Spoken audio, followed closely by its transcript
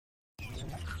Hey,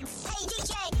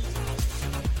 DJ.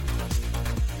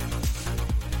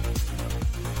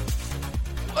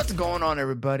 What's going on,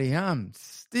 everybody? I'm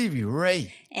Stevie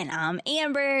Ray. And I'm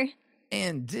Amber.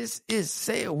 And this is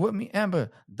Say It With Me,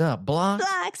 Amber, the blog.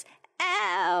 Blocks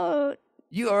out.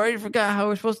 You already forgot how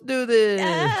we're supposed to do this.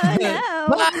 Oh, no.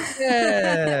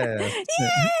 Podcast.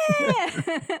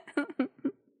 Yeah.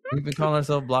 We've been calling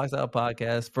ourselves Blocks Out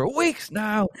Podcast for weeks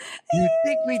now. You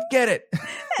think we'd get it.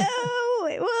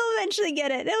 Oh, we'll eventually get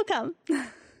it. It'll come.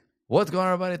 What's going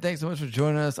on, everybody? Thanks so much for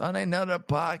joining us on another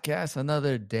podcast,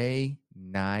 another day,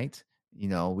 night. You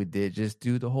know, we did just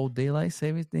do the whole daylight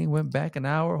savings thing, went back an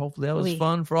hour. Hopefully that was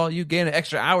fun for all you, getting an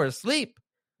extra hour of sleep.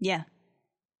 Yeah.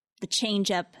 The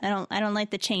change up. I don't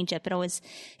like the change up.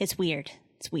 It's weird.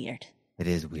 It's weird. It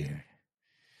is weird.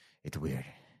 It's weird.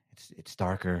 It's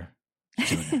darker.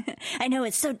 I know,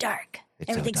 it's so dark.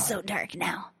 Everything's so so dark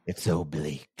now. It's so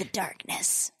bleak. The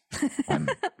darkness.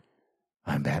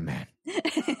 I'm Batman.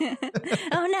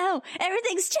 Oh no,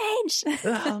 everything's changed.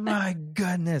 Oh my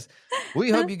goodness.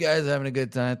 We hope you guys are having a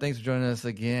good time. Thanks for joining us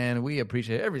again. We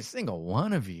appreciate every single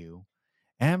one of you.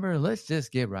 Amber, let's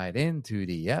just get right into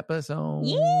the episode.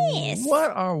 Yes.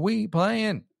 What are we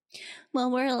playing? Well,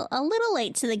 we're a little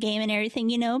late to the game and everything,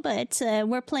 but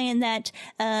we're playing that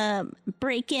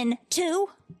Break-In 2.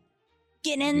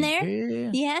 Getting in there.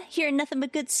 Yeah, hearing nothing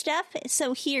but good stuff.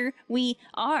 So here we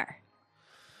are.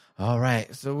 All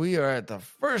right. So we are at the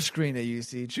first screen that you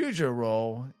see. Choose your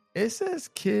role. It says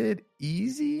kid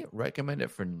easy, recommended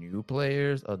for new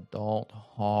players, adult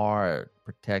hard,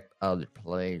 protect other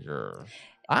players.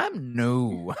 I'm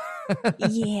new.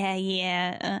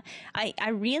 Yeah.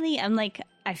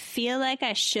 I feel like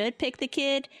I should pick the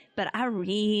kid, but I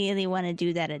really want to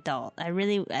do that adult.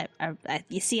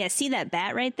 You see, I see that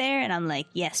bat right there, and I'm like,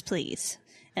 yes, please.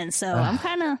 And so I'm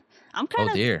kind of. Oh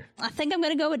dear. I think I'm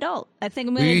going to go adult. I think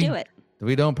I'm going to do it.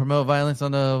 We don't promote violence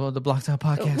on the Blocks Out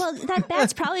podcast. Well, that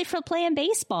bat's probably for playing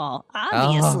baseball,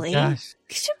 obviously. Oh, gosh.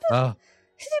 Oh,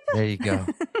 there you go.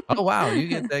 Oh, wow. You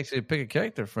get to actually pick a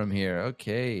character from here.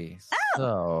 Okay.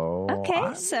 So.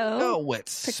 Okay, so. Go with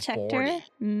Protector, Sporty.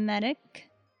 Medic.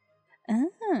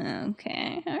 Oh,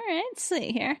 okay. All right. Let's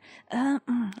see here.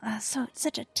 So it's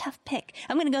such a tough pick.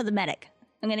 I'm going to go the Medic.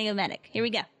 Here we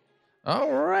go.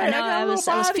 All right. I know I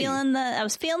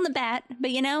was feeling the bat, but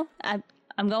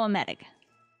I'm going Medic.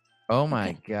 Oh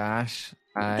my gosh.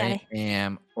 I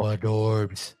am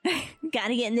adorbs.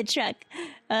 Gotta get in the truck.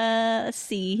 Let's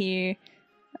see here.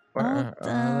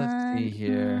 Let's see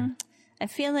here. I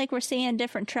feel like we're seeing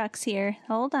different trucks here.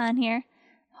 Hold on here.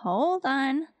 Hold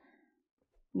on.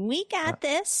 We got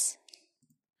this.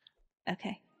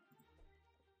 Okay.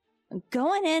 I'm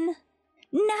going in.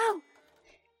 No.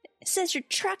 It says your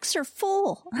trucks are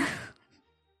full.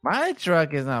 My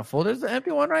truck is not full. There's an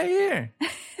empty one right here.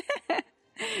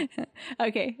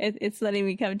 Okay, it's letting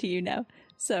me come to you now.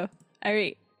 So, all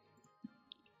right.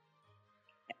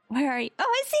 Where are you? Oh,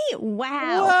 I see you.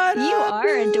 Wow. What you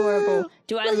are adorable.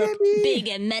 Do I look me. big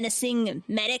and menacing,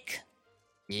 Medic?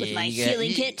 With my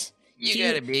healing kit? Do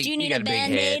you need a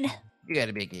Band-Aid? You got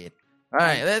a big head. All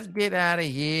right, let's get out of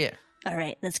here. All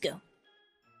right, let's go.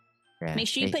 Yeah, Make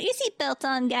sure you put your seatbelt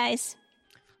on, guys.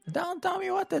 Don't tell me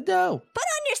what to do. Put on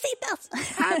your seatbelts.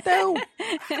 I do.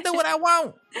 I do what I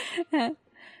want.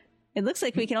 It looks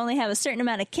like we can only have a certain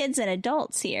amount of kids and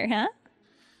adults here, huh?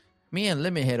 Me and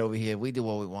Lemon Head over here, we do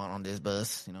what we want on this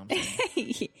bus. You know what I'm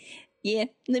saying? Yeah,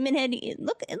 Lemon Head,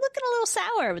 looking a little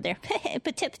sour over there.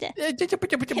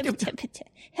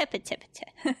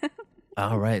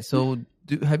 All right, so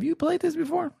have you played this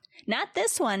before? Not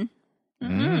this one.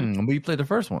 We played the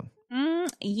first one.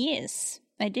 Yes,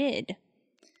 I did.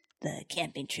 The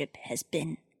camping trip has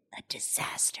been a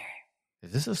disaster.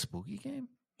 Is this a spooky game?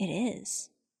 It is.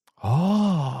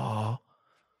 Oh.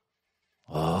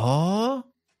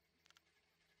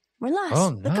 We're lost. Oh,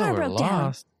 no, the car we're broke down.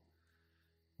 lost.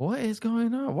 What is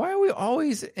going on? Why are we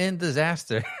always in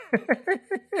disaster?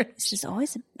 It's just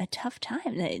always a tough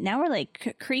time. Now we're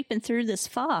like creeping through this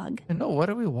fog. No, what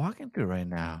are we walking through right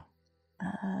now?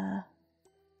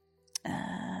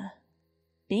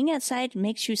 Being outside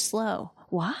makes you slow.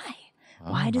 Why?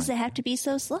 Why does it have to be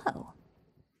so slow?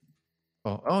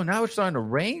 Oh, now it's starting to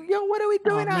rain? Yo, what are we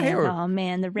doing out here? Oh,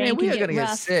 man, the rain Man, we can are going to rough.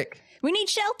 get sick. We need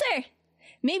shelter.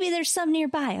 Maybe there's some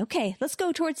nearby. Okay, let's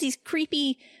go towards these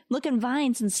creepy looking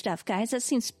vines and stuff, guys. That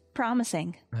seems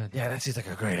promising. Yeah, that seems like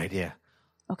a great idea.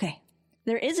 Okay,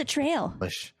 there is a trail.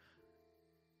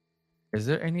 Is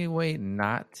there any way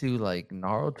not to like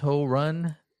Naruto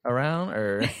run around,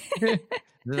 or is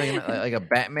it like a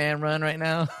Batman run right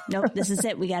now? Nope, this is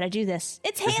it. We got to do this.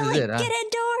 It's This is hailing. it, huh? Get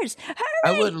indoors. I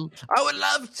Hurry. would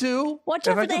love to. Watch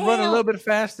if out I for the could run a hail. little bit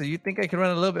faster. You think I could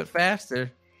run a little bit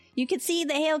faster? You can see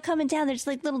the hail coming down. There's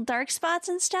like little dark spots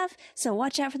and stuff. So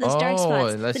watch out for those dark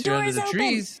spots. Unless The you're door under is the open.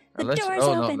 trees. The Unless, door is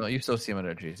open. No, you still see them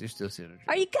under the trees. You still see them under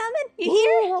the trees. Are you coming? You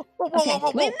here? Okay,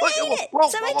 we made it.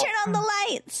 Somebody turn on the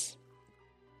lights.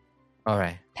 All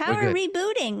right. Power we're good.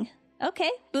 rebooting.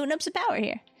 Okay, booting up some power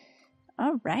here.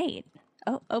 All right.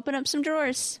 Oh, open up some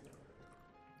drawers.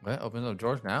 What? Open the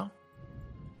drawers now?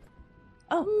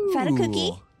 Oh, found a cookie.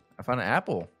 Ooh, I found an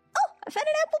apple. Oh, I found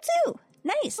an apple too.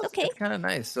 Nice. Okay. That's kind of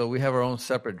nice. So we have our own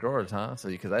separate drawers, huh? So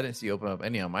because I didn't see you open up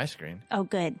any on my screen. Oh,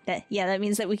 good. That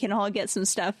means that we can all get some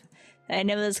stuff. I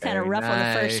know that's kind of Very rough on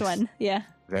the first nice. one. Yeah.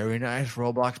 Very nice,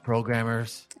 Roblox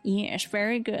programmers. Yes,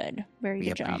 very good. Very We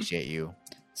good job. appreciate you.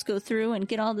 Let's go through and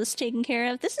get all this taken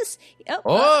care of. This is...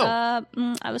 Oh!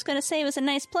 I was going to say it was a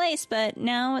nice place, but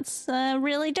now it's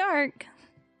really dark.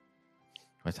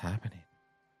 What's happening?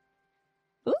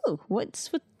 Ooh,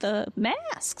 what's with the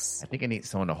masks? I think I need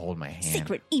someone to hold my hand.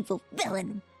 Secret evil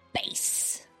villain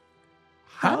base.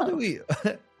 How do we?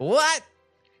 What?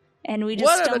 And we just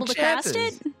What are the stumbled across it?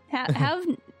 chances? How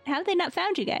have they not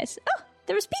found you guys? Oh,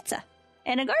 there was pizza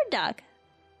and a guard dog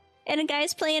and a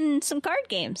guy's playing some card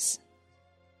games.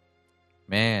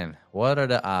 Man, what are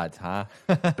the odds, huh?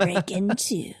 Break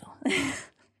into.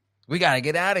 We gotta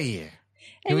get out of here.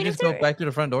 Can we if just go there- back to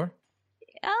the front door?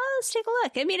 Let's take a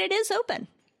look. I mean, it is open.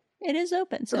 It is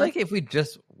open. So, So, like, if we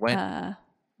just went,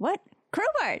 what?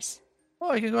 Crowbars.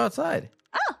 I can go outside.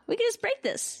 Oh, we can just break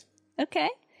this. Okay.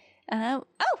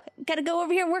 Gotta go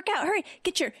over here and work out. Hurry,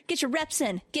 get your reps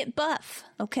in. Get buff.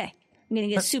 Okay. I'm gonna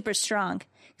get super strong.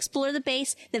 Explore the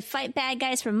base, then fight bad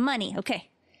guys for money.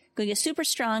 Okay. Gonna get super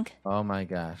strong. Oh my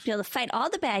gosh. Be able to fight all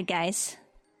the bad guys.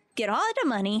 Get all the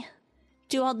money.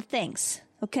 Do all the things.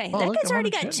 Okay. Oh, That look, guy's I'm already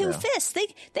on got the 2 treadmill. fists.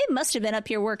 They must have been up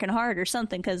here working hard or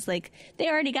something, because like they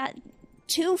already got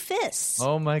 2 fists.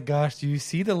 Oh my gosh. Do you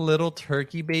see the little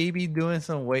turkey baby doing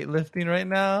some weightlifting right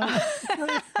now?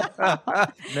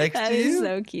 Next That to is you?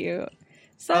 so cute.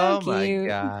 So Oh cute. my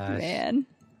gosh. Man.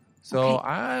 So Okay.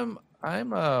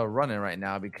 I'm running right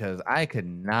now because I could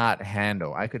not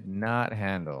handle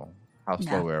how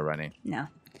slow No. we were running. No.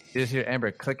 You just hear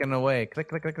Amber clicking away. Click,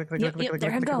 click, click, click, click, Yep, click, yep, click,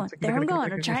 there I'm click, going. click, There click, I'm click, going.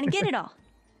 click, I'm click, trying to click. get it all.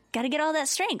 Got to get all that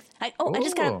strength. I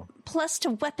just got a Ooh. plus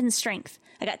to weapon strength.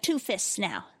 I got 2 fists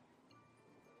now.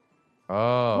 Oh,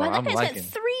 Wow, that I'm guy's liking. got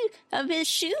 3 of his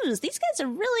shoes. These guys are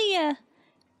really,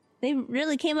 they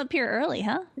really came up here early,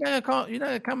 huh? You're not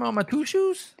gonna come on my 2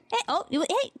 shoes? Hey,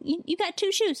 you got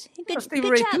 2 shoes. Good, Stevie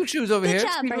good Ray job. 2 shoes over Good here.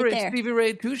 job right there. Stevie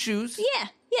Ray 2 shoes. Yeah,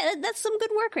 that's some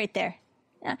good work right there.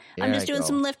 I'm There just I doing go.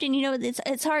 some lifting. You know,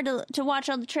 it's hard to watch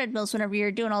all the treadmills whenever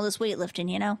you're doing all this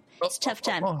weightlifting, you know? It's a tough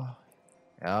time.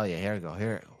 Oh yeah, here we go.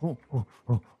 Here. Ooh.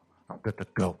 I'm good to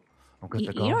go.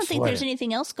 You don't think there's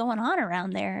anything else going on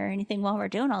around there or anything while we're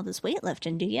doing all this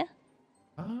weightlifting, do you?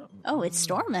 Oh, it's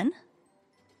storming.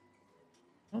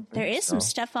 There is some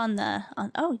stuff on the...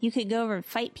 you could go over and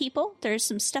fight people. There's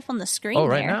some stuff on the screen Oh,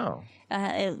 right there. now.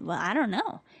 Well, I don't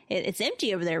know. It's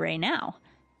empty over there right now.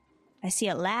 I see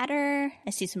a ladder. I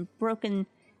see some broken,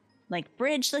 like,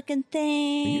 bridge-looking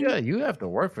thing. Yeah, you have to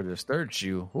work for this third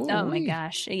shoe. Oh, my Ooh-wee.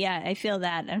 gosh. Yeah, I feel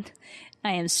that.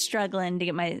 I am struggling to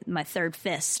get my third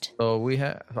fist. So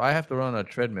I have to run a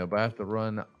treadmill, but I have to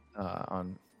run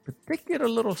on particular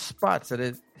little spots that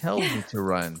it tells me to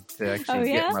run to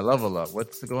actually yeah? get my level up.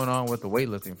 What's going on with the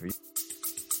weightlifting for you?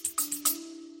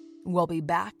 We'll be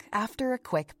back after a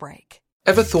quick break.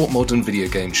 Ever thought modern video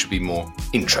games should be more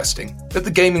interesting? At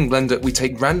the Gaming Blender, we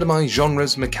take randomized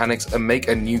genres, mechanics, and make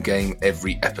a new game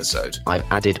every episode. I've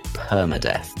added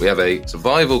permadeath. We have a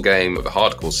survival game of a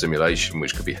hardcore simulation,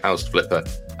 which could be House Flipper,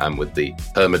 and with the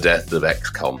permadeath of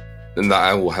XCOM. And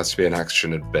that all has to be an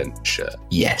action adventure.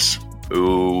 Yes.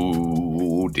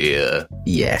 Oh dear.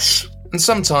 Yes. And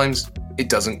sometimes it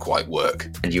doesn't quite work.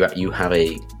 And you have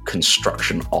a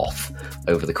construction off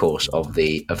over the course of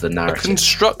the A narrative.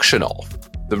 construction of.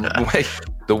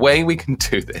 The way we can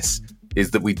do this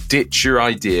is that we ditch your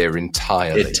idea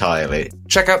entirely. Entirely.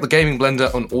 Check out the Gaming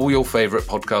Blender on all your favourite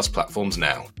podcast platforms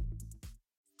now.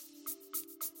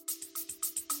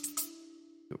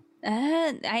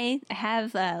 I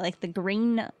have like the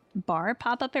green bar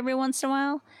pop up every once in a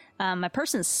while. My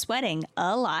person's sweating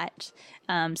a lot.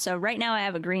 So right now I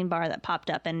have a green bar that popped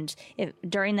up, and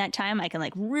during that time I can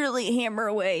like really hammer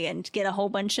away and get a whole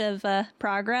bunch of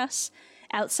progress.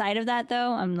 Outside of that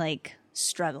though, I'm like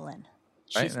struggling.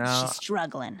 Right now- she's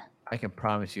struggling. I can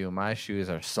promise you my shoes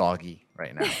are soggy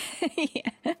right now.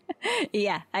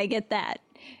 Yeah, I get that.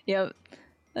 Yep.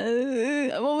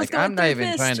 I'm almost going I'm not through even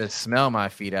fist. trying to smell my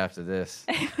feet after this.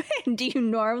 Do you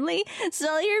normally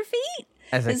smell your feet?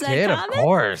 As a Is that kid, of common?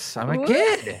 course. I'm a What?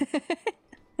 kid.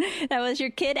 That was your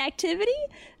kid activity?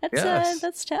 Yes.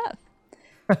 That's tough.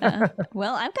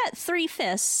 Well, I've got 3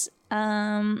 fists.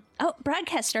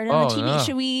 Broadcast started on the Oh, TV. no.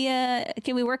 Should we?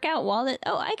 Can we work out while it?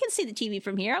 Oh, I can see the TV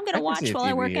from here. I'm gonna can watch see a while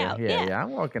I TV work here. out. Yeah,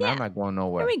 I'm working. Yeah. I'm not going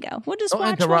nowhere. Here we go. We'll just Don't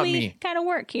watch while interrupt we me. kind of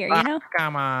work here. You know.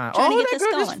 Come on. Trying to get that this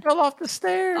girl going. just fell off the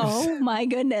stairs. Oh my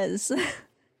goodness! Is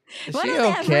Why she don't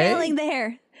they have okay? railing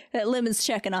there? That Lemon's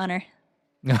checking on her.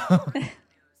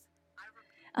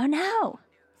 Oh no!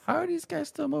 How are these guys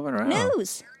still moving around?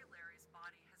 News.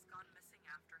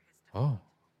 Oh.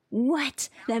 What?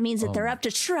 That means that they're up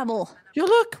to trouble. Yo,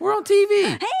 look, we're on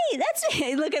TV. Hey, that's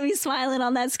me. Look at me smiling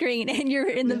on that screen, and you're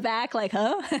in the back, like,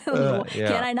 huh? Yeah.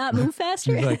 Can I not move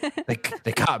faster? He's like,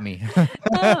 they caught me.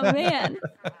 Oh man.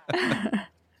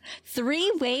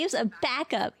 3 waves of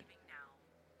backup.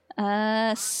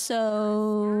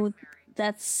 So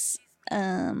that's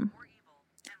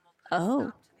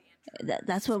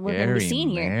that's what we're gonna be Scary seeing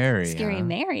here. Mary, Scary huh?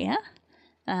 Mary, huh?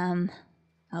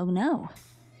 Oh no.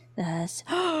 That's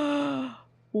that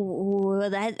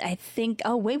I think.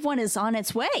 Oh, wave 1 is on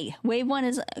its way. Wave 1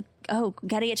 is.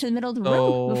 Gotta get to the middle of the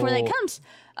room before that comes.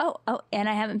 Oh, and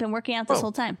I haven't been working out this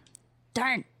whole time.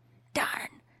 Darn.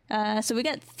 So we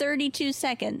got 32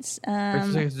 seconds.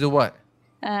 To do what?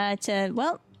 I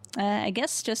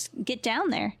guess just get down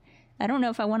there. I don't know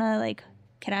if I want to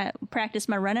can I practice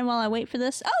my running while I wait for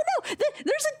this? Oh no,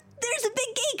 there's a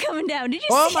big gate coming down. Did you see?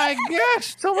 Oh my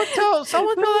gosh! Someone tell Oh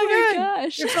the my guy.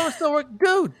 gosh. If someone's still working,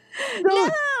 dude.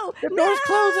 No, the door's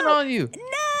closing on you.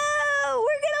 No,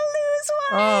 we're gonna lose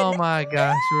one. Oh my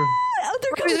gosh! Oh,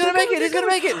 they're coming, He's gonna make it. He's gonna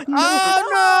make it. No.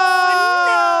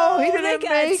 Oh no! He They didn't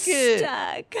got make it.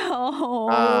 stuck. Oh,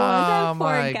 Oh, that poor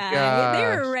my guy. They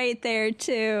were gosh. right there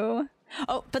too.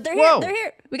 Oh, but they're Whoa. here. They're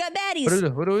here. We got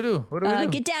baddies. What do we do? What do we do?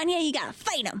 Get down here. You gotta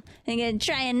fight them. I'm gonna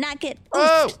try and knock it.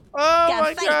 Oh Gotta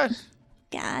my fight. gosh!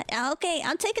 God. Okay,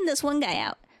 I'm taking this one guy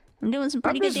out. I'm doing some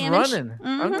pretty I'm good just damage. running.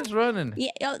 I'm just running. Yeah,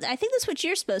 I think that's what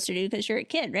you're supposed to do because you're a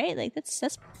kid, right? Like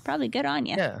that's probably good on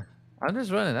you. Yeah, I'm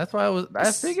just running. That's why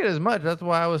I figured as much. That's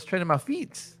why I was training my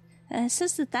feet. It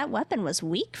says that weapon was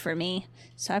weak for me,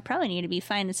 so I probably need to be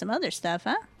finding some other stuff,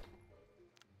 huh?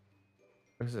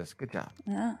 What's this? Good job.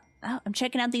 Oh, I'm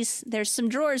checking out these. There's some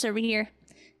drawers over here.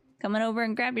 Coming over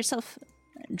and grab yourself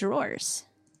drawers.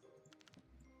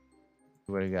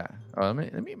 What do you got? Oh, let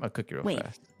me eat my cookie real Wait,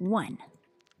 fast. 1.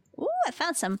 Ooh, I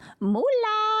found some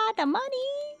moolah, the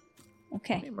money. Let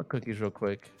Okay. me eat my cookies real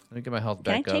quick. Let me get my health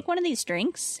Can I back take up. one of these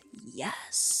drinks?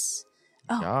 Yes.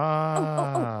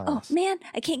 Oh, Yes. man,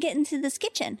 I can't get into this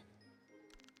kitchen.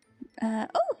 Hey,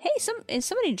 is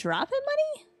somebody dropping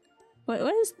money?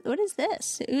 What is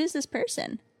this? Who is this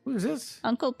person? Who's this?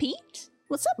 Uncle Pete?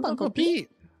 What's up, Who's Uncle Pete?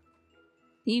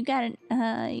 You got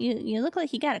you look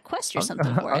like you got a quest or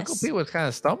something for Uncle us. Pete was kind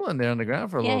of stumbling there on the ground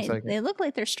for a little Yeah, second. they look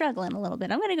like they're struggling a little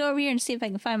bit. I'm gonna go over here and see if I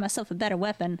can find myself a better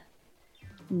weapon.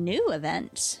 New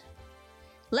event.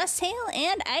 Less hail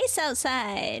and ice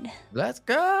outside. Let's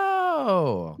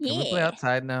go. Can we play Yeah.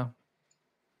 outside now?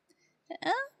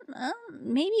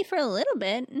 Maybe for a little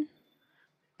bit.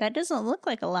 That doesn't look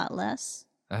like a lot less.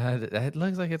 It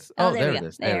looks like it's. Oh, there we it go.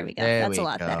 is. There we go. There That's we a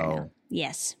lot better go. now.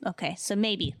 Yes. Okay. So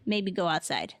maybe go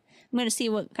outside. I'm going to see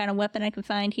what kind of weapon I can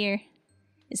find here.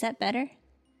 Is that better?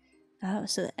 Oh,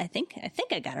 so I think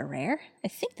I got a rare. I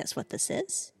think that's what this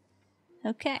is.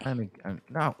 Okay.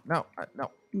 No.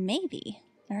 Maybe.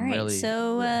 All I'm right. really-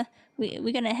 So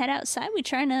we gonna head outside. We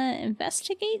trying to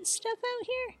investigate stuff out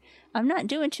here. I'm not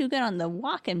doing too good on the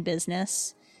walking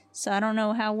business, so I don't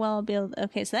know how well I'll be able.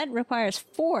 Okay, so that requires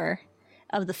 4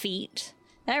 of the feet.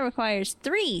 That requires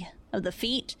 3 of the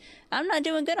feet. I'm not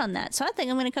doing good on that, so I think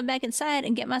I'm gonna come back inside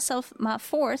and get myself my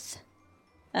 4th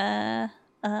of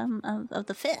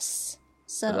the fists.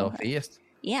 A little So feast.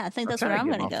 yeah, I think that's I'm where I'm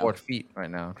trying to gonna get my go. 4 feet right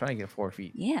now. I'm trying to get 4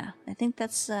 feet. Yeah, I think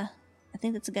that's a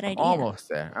good idea. Almost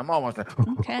there. I'm almost there.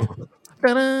 Okay.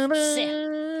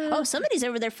 Oh, somebody's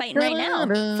over there fighting right now.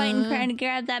 Fighting, trying to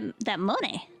grab that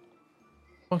money.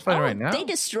 Someone's fighting Oh, right now. they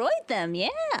destroyed them. Yeah,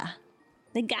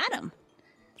 they got them.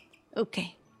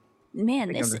 Okay, man,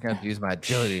 I think I'm just going to use my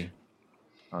agility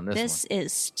on this one.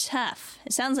 is tough.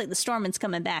 It sounds like the Storman's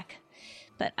coming back,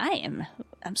 but I'm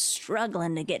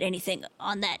struggling to get anything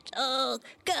on that. Oh,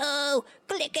 go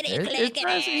clickety It's clickety.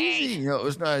 not as easy.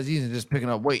 It's not as easy as just picking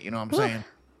up weight. You know what I'm saying?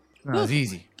 It's not as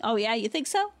easy. Oh yeah, you think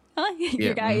so? Huh? Your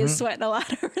Yeah, guy is sweating a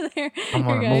lot over there. I'm Your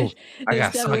on a guy move. I is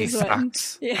got definitely soggy sweating.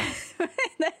 socks. Yeah.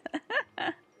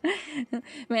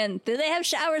 Man, do they have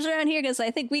showers around here? Because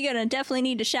I think we're gonna definitely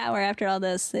need to shower after all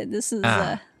this. This is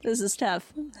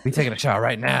tough. We taking a shower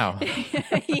right now.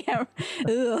 Yeah.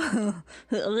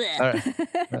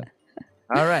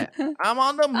 All right. I'm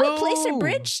on the move. Oh, place a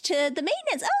bridge to the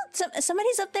maintenance. Oh,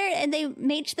 somebody's up there, and they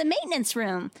made the maintenance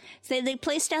room. So they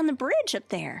placed down the bridge up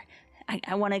there.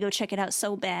 I want to go check it out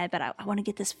so bad, but I want to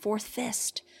get this fourth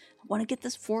fist. Where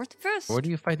do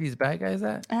you fight these bad guys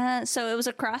at? So it was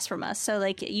across from us. So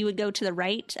like you would go to the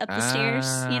right up the stairs,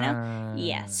 you know?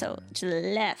 Yeah. So to the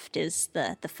left is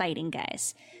the fighting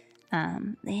guys.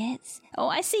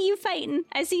 I see you fighting.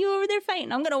 I see you over there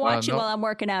fighting. I'm gonna watch you while I'm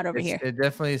working out over here. It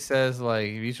definitely says like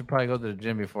you should probably go to the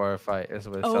gym before our fight. That's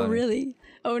what it's telling me. Really?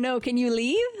 Oh no, can you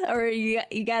leave? Or you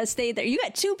gotta stay there? You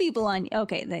got 2 people on you.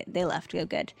 Okay, they left. Oh,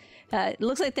 good. It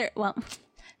looks like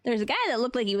there's a guy that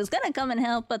looked like he was gonna come and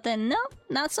help, but then no,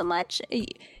 not so much.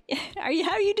 How are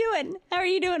you doing? How are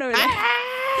you doing over there?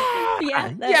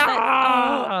 Yeah.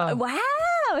 Oh, wow.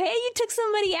 Hey, you took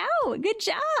somebody out. Good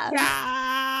job.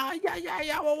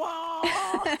 Yeah. Whoa.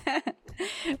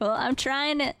 Well, I'm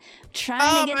trying to get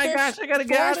Oh my this gosh, I gotta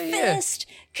get out of here. fist.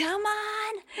 Come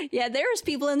on. Yeah, there was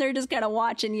people in there just kind of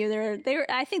watching you.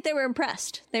 I think they were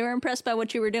impressed. They were impressed by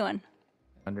what you were doing.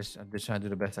 I'm just trying to do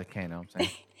the best I can. You know what I'm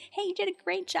saying? Hey, you did a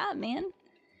great job, man.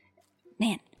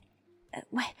 Man,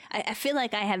 I feel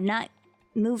like I have not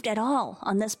moved at all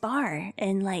on this bar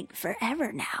in like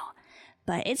forever now.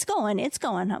 But it's going.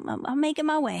 I'm making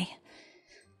my way.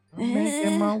 I'm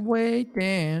making my way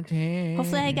downtown.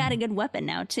 Hopefully I got a good weapon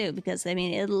now too, because I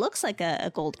mean it looks like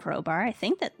a gold crowbar. I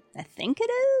think it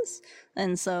is,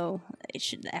 and so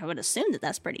I would assume that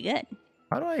that's pretty good.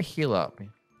 How do I heal up?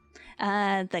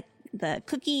 The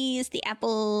cookies, the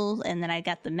apple, and then I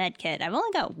got the med kit. I've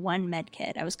only got 1 med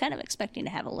kit. I was kind of expecting to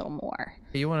have a little more.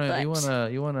 You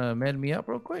wanna med me up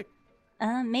real quick?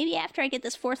 Maybe after I get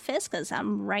this 4th fist, because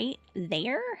I'm right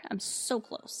there. I'm so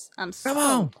close. I'm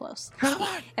so close. Come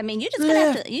on. I mean, you're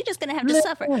just gonna have to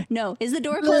suffer. No, is the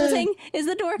door closing? Is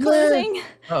the door closing?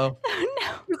 Oh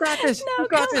No. You got this. No, You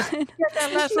got come this. on. Get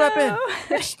that last No. rep in.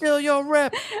 It's still your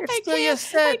rep. It's still your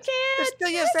set. I can't. It's still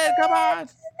your set. Come on.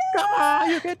 Come on.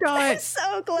 You can do I'm it.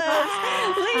 so close.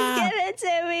 Please give it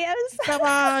to me. I'm so Come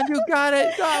on. You got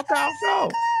it. Go. close.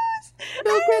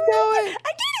 You can do it.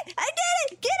 I did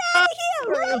it. Get out of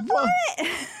here. Run for it.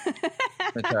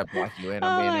 I'm gonna try to block you in.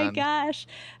 Oh my gosh.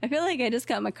 I feel like I just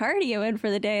got my cardio in for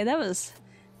the day. That was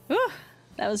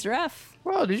rough.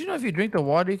 Bro, did you know if you drink the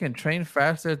water, you can train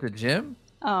faster at the gym?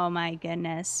 Oh my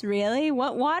goodness. Really?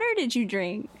 What water did you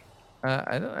drink?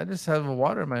 I just have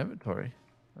water in my inventory.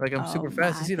 Like I'm super Oh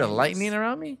fast. my You see the goodness. lightning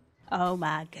around me? Oh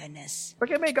my goodness.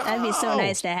 Look at me go. That'd be so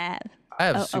nice to have. I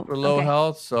have super low okay.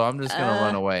 health, so I'm just gonna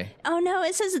run away. Oh no,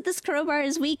 it says that this crowbar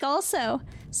is weak also.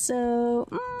 So,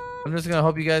 I'm just gonna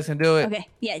hope you guys can do it. okay.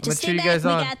 Yeah, I'm just gonna cheer stay back. you guys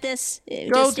We on. got this. Go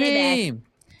Just stay team!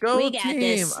 Go We got team!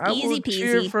 this. I will Easy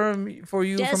cheer peasy. for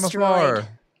you from Destroyed. afar.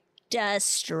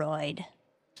 Destroyed.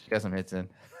 Got some hits in.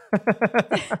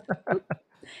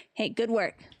 Hey, good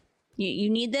work. You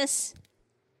need this?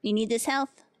 You need this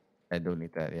health? I do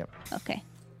need that. Yep. Okay.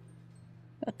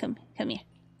 Well, come here.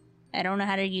 I don't know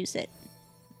how to use it.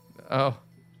 Oh,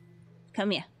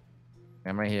 Come here.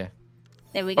 I'm right here.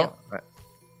 There we go. Oh, right.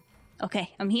 Okay,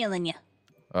 I'm healing you.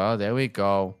 Oh, there we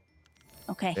go.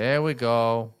 Okay, There we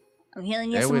go. I'm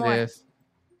healing you There some it more. is.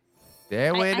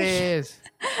 There it is.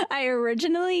 I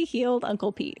originally healed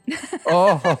Uncle Pete.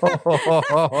 Oh. That's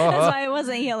why I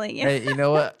wasn't healing you. Hey, you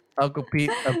know what? Uncle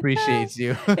Pete appreciates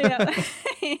you. Yeah.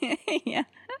 Yeah.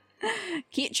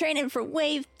 Keep training for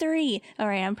wave 3. All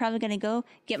right, I'm probably going to go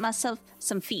get myself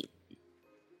some feet.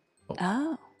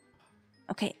 Oh.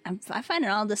 Okay, I'm finding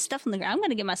all this stuff on the ground. I'm going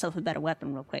to get myself a better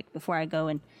weapon real quick before I go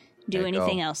and do There you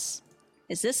anything go. else.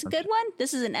 Is this a good one?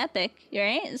 This is an epic,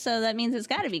 right? So that means it's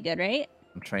got to be good, right?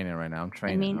 I'm training right now. I'm I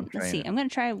training. mean, I'm let's see. training. I'm going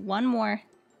to try one more.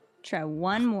 Try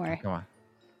one more. Come on.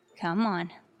 Come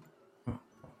on.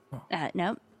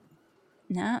 Nope.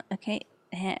 No, okay.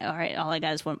 All right, all I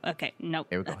got is one. Okay, nope.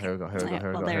 Here we go. Okay. Here we go. Here we go. Alright,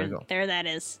 Here we well, go. Here we go. There that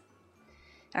is.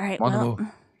 All right, On the well, move.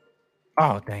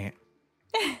 Oh, dang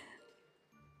it.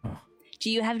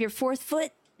 do you have your 4th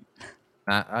foot?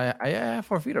 I have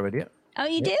 4 feet already. Oh,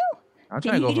 you do? I'm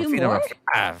Can trying to you go do for feet number more?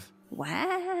 5.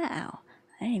 Wow.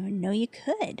 I didn't even know you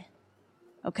could.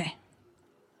 Okay.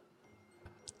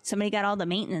 Somebody got all the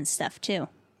maintenance stuff, too.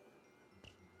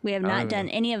 We have not done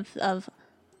any of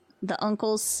the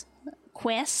uncle's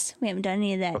quests. We haven't done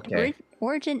any of that. Okay.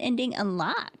 Origin ending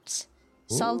unlocked.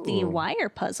 Solved the Ooh. wire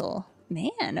puzzle.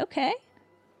 Man, okay.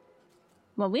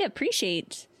 Well, we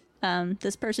appreciate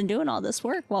this person doing all this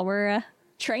work while we're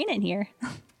training here.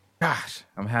 Gosh,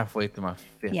 I'm halfway through my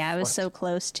 5th. Yeah, I was foot. so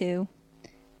close, too.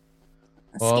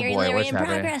 Oh, Scary boy, Larry what's in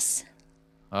happening? progress.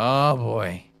 Oh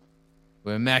boy,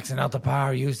 we're maxing out the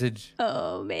power usage.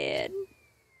 Oh man.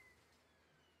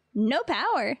 No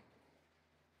power.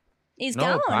 He's No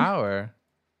gone. power.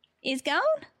 He's gone?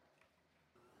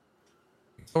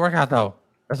 It's a workout though.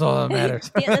 That's all that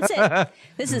matters. Yeah, that's it.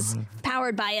 This is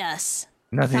powered by us.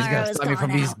 Nothing's Power gonna has stop me gone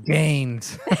from these out.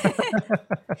 gains.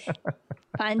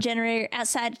 Find generator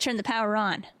outside to turn the power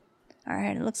on. All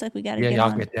right, it looks like we got to Yeah, get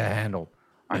y'all on. get that handled.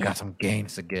 I got some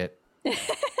gains to get.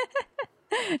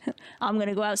 I'm going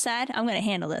to go outside. I'm going to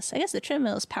handle this. I guess the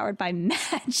treadmill is powered by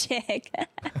magic.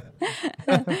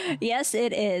 Yes,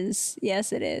 it is.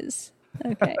 Yes, it is.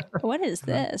 Okay. What is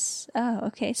this? Oh,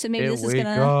 okay. So maybe Here this is we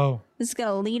gonna go.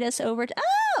 lead us over to.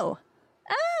 Oh,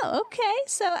 okay.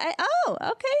 So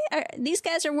okay. These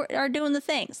guys are doing the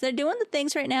things. They're doing the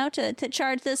things right now to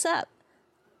charge this up.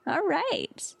 All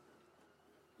right.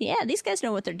 Yeah, these guys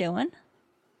know what they're doing.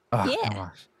 Oh, Yeah. Come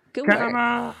on. Good Come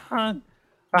work. on.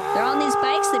 They're on these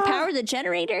bikes. They power the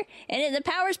generator, and the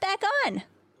power's back on.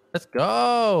 Let's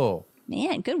go.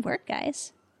 Man, good work,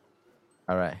 guys.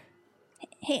 All right.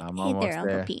 Hey, I'm hey almost there,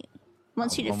 Uncle there. Pete.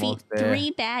 Wants you to I'm defeat almost there.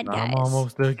 3 bad guys. I'm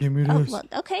almost there. Give me Oh, this. well,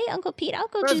 okay, Uncle Pete, I'll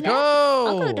go Let's do that. go.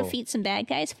 I'll go defeat some bad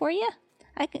guys for you.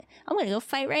 I'm going to go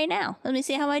fight right now. Let me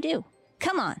see how I do.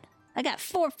 Come on. I got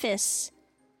 4 fists.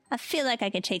 I feel like I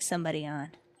can take somebody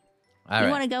on. All you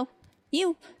right. want to go?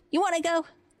 You want to go?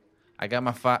 I got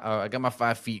my 5. I got my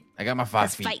 5 feet. I got my 5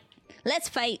 Let's feet. fight. Let's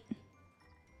fight.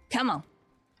 Come on.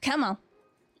 Come on.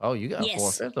 Oh, you got Yes.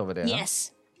 4 fists over there. Huh?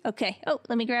 Yes. Okay. Oh,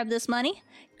 let me grab this money.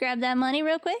 Grab that money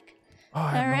real quick. Oh,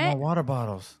 I have All no right. more water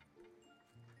bottles.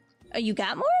 Oh, you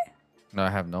got more? No, I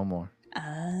have no more.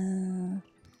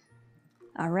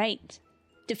 All right.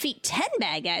 Defeat 10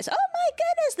 bad guys. Oh my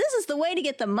goodness, this is the way to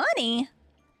get the money.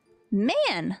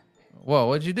 Man, Whoa,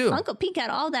 what'd you do? Uncle Pete got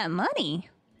all that money.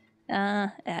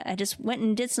 I just went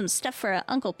and did some stuff for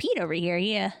Uncle Pete over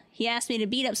here. He asked me to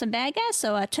beat up some bad guys,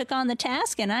 so I took on the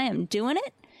task, and I am doing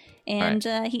it. And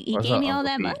he What's gave up, me all Uncle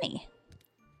that Pete? money.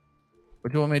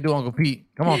 What you want me to do, Uncle Pete?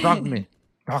 Come on, talk to me.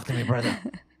 Talk to me, brother.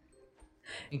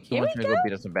 I think he Here wants we me to go go.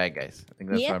 beat up some bad guys. I think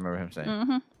that's Yeah. what I remember him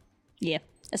saying. Yeah,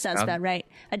 that sounds Sound- about right.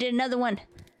 I did another one.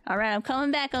 All right, I'm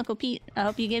coming back, Uncle Pete. I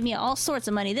hope you give me all sorts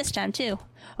of money this time, too.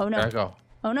 Oh, no. There I go.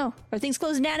 Oh no, are things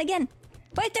closing down again?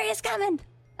 Wait, there is coming!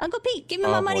 Uncle Pete, give me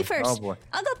my Oh, money boy. first. Oh, boy.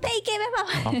 Uncle Pete, give me my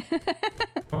money.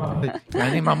 I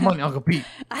need my money, Uncle Pete.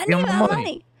 I Give need me my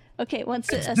money. Okay,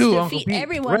 once Let's us do, Uncle defeat Pete.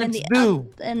 everyone in Let's do.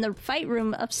 in the fight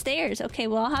room upstairs. Okay,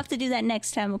 well I'll have to do that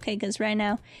next time. Okay, because right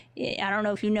now I don't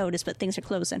know if you noticed, but things are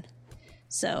closing.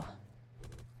 So,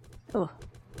 oh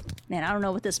man, I don't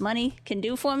know what this money can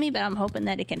do for me, but I'm hoping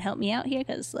that it can help me out here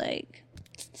because like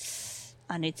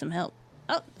I need some help.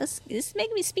 Oh, this is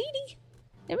making me speedy.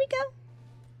 There we go.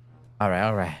 All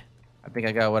right. I think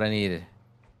I got what I needed.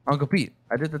 Uncle Pete,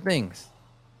 I did the things.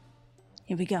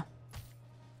 Here we go.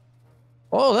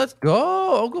 Oh, let's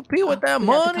go. Uncle Pete with that we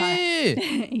got the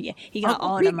money. Yeah, he got Uncle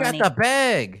all Pete the money. got the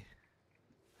bag.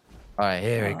 All right,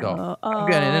 here we go. Oh, I'm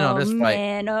getting in on this fight.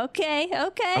 Man, okay.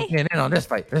 I'm getting in on this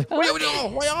fight. Double team.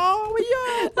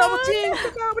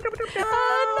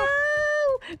 Oh no!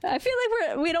 I feel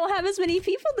like we don't have as many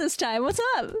people this time. What's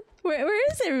up?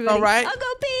 Where is everybody? All right. Uncle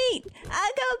Pete!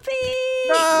 Uncle Pete!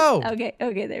 No! Okay,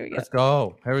 there we go. Let's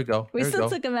go. Here we go. We Here still go.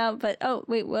 took him out, but oh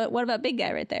wait, what about big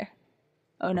guy right there?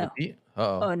 Oh no! Pete?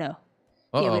 Uh-oh. Oh no!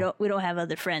 Uh-oh. Yeah, we don't have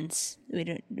other friends. We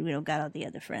don't got all the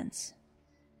other friends.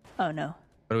 Oh no!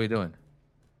 What are we doing?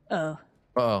 Oh.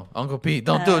 Uh-oh. Uncle Pete,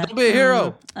 don't do it. Don't be a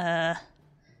hero.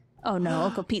 Oh no,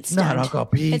 Uncle Pete's Not stunned. Uncle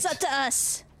Pete. It's up to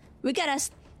us. We gotta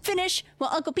finish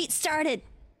what Uncle Pete started.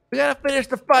 We gotta finish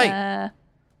the fight.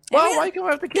 Well, why come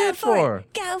we have the Go kid for for?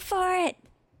 it. Go for it.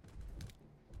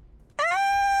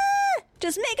 Ah!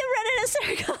 Just make him run in a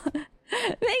circle.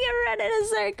 Make him run in a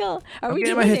circle. Are I'm we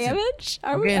getting doing my hits in. damage?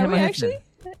 Are I'm we getting my hits actually?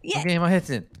 in. Yeah. I'm getting my hits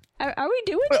in. Are we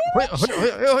doing Wait,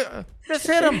 damage? just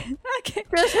hit him. Okay.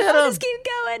 Just hit I'll him. just keep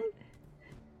going.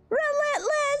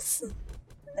 Relentless.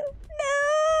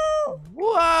 No.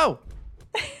 Whoa.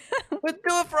 Let's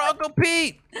do it for Uncle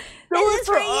Pete. Do This it is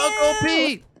for for Uncle you.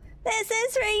 Pete. This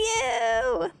is for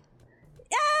you.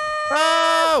 Ah!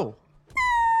 Oh.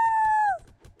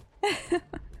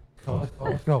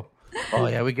 Let's go. Oh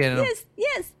yeah, we getting him.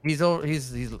 Yes. He's over.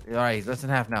 He's all right. He's less than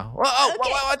half now. Whoa!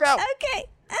 Okay. Watch out! Okay.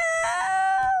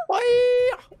 Oh.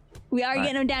 Whee! We are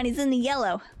getting him down. He's in the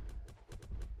yellow.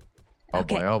 Oh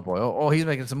Okay. boy! Oh boy! Oh, he's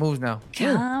making some moves now.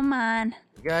 Come on.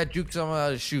 You gotta juke some out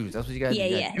of his shoes. That's what you gotta do. Yeah.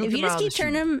 You gotta juke If you him out just of keep the shoes.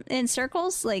 turning him in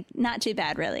circles, like, not too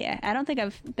bad, really. I don't think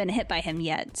I've been hit by him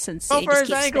yet since Go he for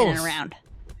just his keeps spinning ankles. around.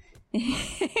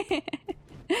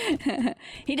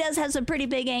 He does have some pretty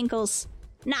big ankles.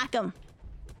 Knock him.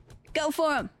 Go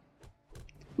for him.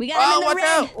 We got him in the watch red.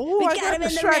 out! Ooh, We I got got him in the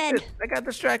distracted. red. I got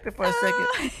distracted for a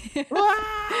second.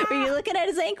 Were you looking at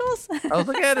his ankles? I was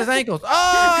looking at his ankles. Oh,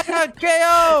 I got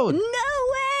KO'd.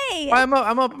 No way. I'm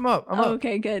up.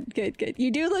 Okay, good.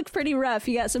 You do look pretty rough.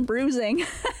 You got some bruising.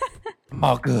 I'm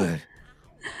all good.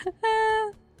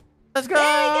 Let's go.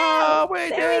 There we go. We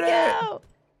There did we it. go.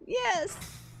 Yes.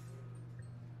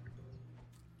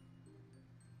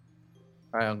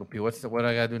 All right, Uncle Pete. What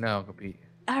I gotta do now, Uncle Pete?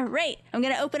 All right. I'm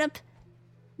going to open up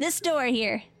this door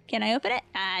here. Can I open it?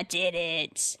 I did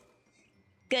it.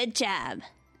 Good job.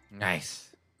 Nice.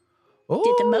 Did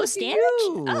the Ooh, most look at damage?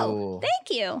 you. Oh, thank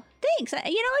you. Thanks.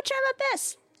 You know, I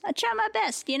try my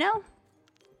best. You know?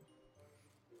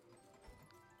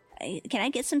 Can I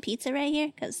get some pizza right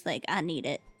here? Because, like, I need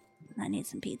it. I need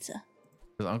some pizza.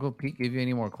 Does Uncle Pete give you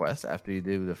any more quests after you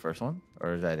do the first one?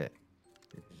 Or is that it?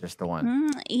 Just the one?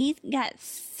 He's got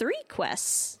 3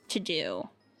 quests to do.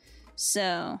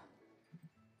 So,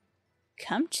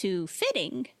 come to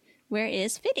Fitting. Where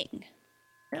is Fitting?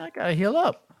 Yeah, I gotta heal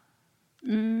up.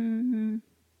 Mm-hmm.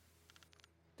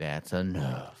 That's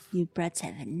enough. You brats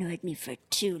have annoyed me for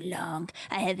too long.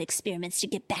 I have experiments to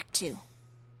get back to.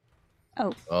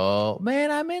 Oh,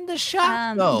 man, I'm in the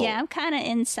shop, though. Yeah, I'm kind of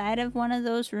inside of one of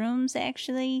those rooms,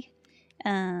 actually.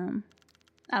 I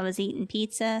was eating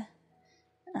pizza.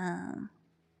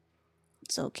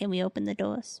 So can we open the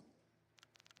doors?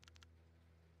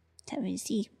 Let me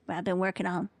see what I've been working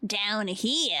on down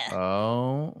here.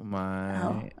 Oh,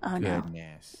 my Oh, no.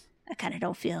 goodness. I kind of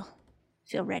don't feel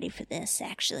ready for this,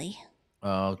 actually.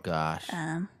 Oh, gosh.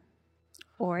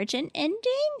 Origin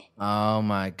ending? Oh,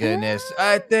 my goodness.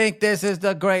 I think this is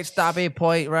the great stopping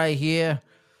point right here.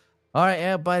 All right,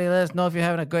 everybody, let us know if you're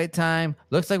having a great time.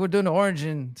 Looks like we're doing the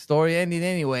origin story ending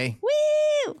anyway.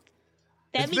 Woo!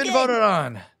 That'd It's be been good. voted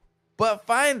on. But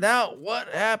find out what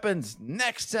happens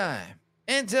next time.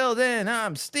 Until then,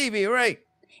 I'm Stevie Ray.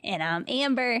 And I'm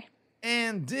Amber.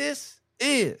 And this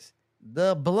is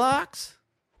The Blocks.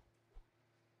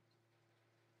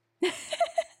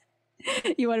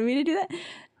 You wanted me to do that?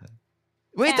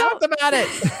 We Out. talked about it.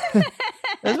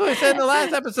 That's what we said in the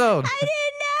last episode. I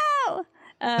didn't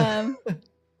know.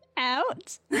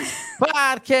 Out.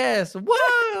 Podcast.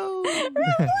 Whoa.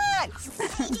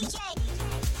 Roblox.